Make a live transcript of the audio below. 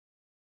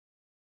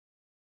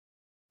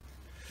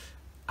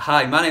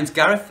Hi, my name's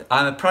Gareth.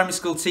 I'm a primary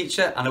school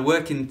teacher and I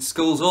work in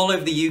schools all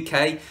over the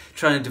UK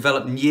trying to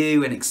develop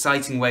new and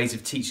exciting ways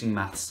of teaching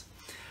maths.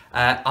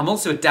 I'm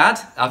also a dad.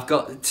 I've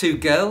got two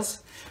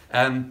girls.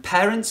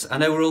 Parents, I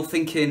know we're all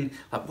thinking,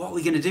 like, what are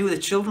we going to do with the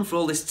children for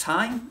all this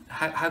time?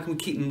 How can we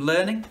keep them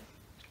learning?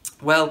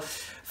 Well,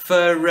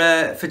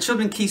 for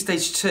children Key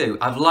Stage 2,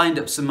 I've lined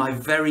up some of my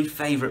very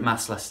favourite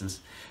maths lessons.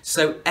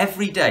 So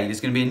every day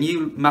there's going to be a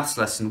new maths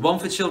lesson, one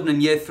for children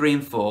in Year 3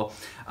 and 4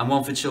 and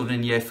one for children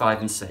in Year 5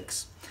 and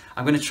 6.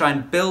 I'm going to try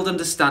and build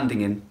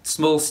understanding in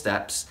small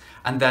steps,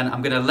 and then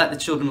I'm going to let the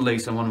children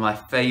loose on one of my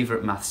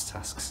favourite maths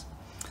tasks.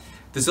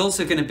 There's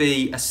also going to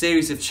be a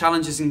series of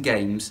challenges and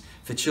games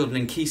for children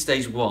in Key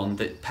Stage 1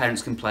 that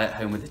parents can play at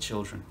home with the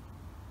children.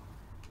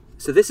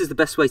 So this is the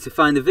best way to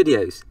find the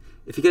videos.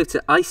 If you go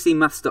to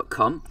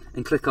icmaths.com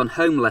and click on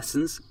Home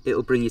Lessons,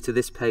 it'll bring you to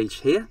this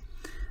page here.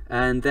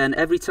 And then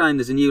every time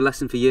there's a new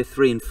lesson for Year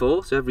 3 and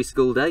 4, so every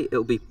school day,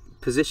 it'll be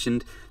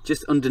positioned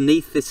just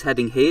underneath this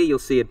heading here. You'll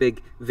see a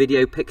big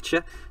video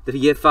picture. The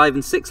Year 5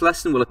 and 6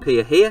 lesson will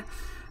appear here.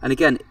 And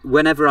again,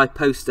 whenever I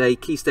post a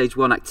Key Stage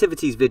 1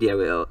 activities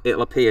video,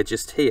 it'll appear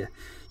just here.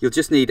 You'll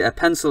just need a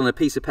pencil and a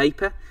piece of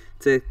paper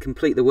to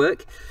complete the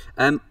work.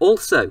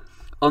 Also,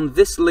 on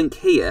this link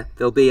here,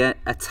 there'll be a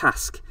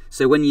task.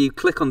 So when you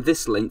click on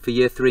this link for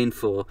Year 3 and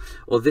 4,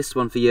 or this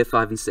one for Year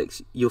 5 and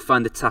 6, you'll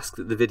find the task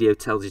that the video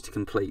tells you to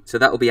complete. So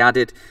that will be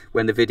added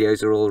when the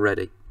videos are all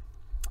ready.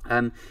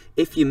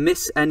 If you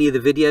miss any of the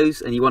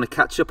videos and you want to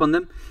catch up on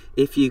them,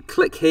 if you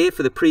click here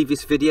for the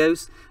previous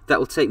videos, that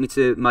will take me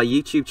to my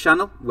YouTube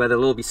channel where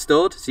they'll all be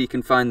stored, so you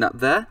can find that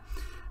there.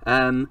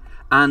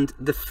 And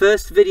the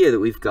first video that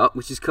we've got,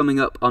 which is coming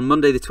up on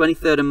Monday the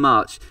 23rd of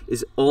March,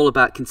 is all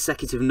about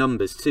consecutive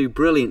numbers, two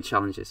brilliant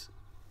challenges.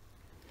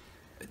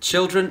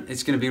 Children,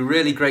 it's going to be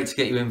really great to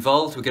get you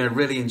involved. We're going to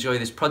really enjoy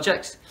this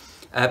project.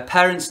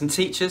 Parents and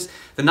teachers,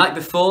 the night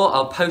before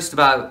I'll post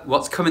about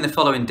what's coming the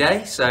following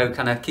day, so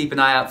kind of keep an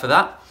eye out for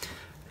that.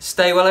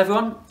 Stay well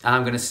everyone, and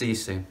I'm going to see you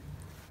soon.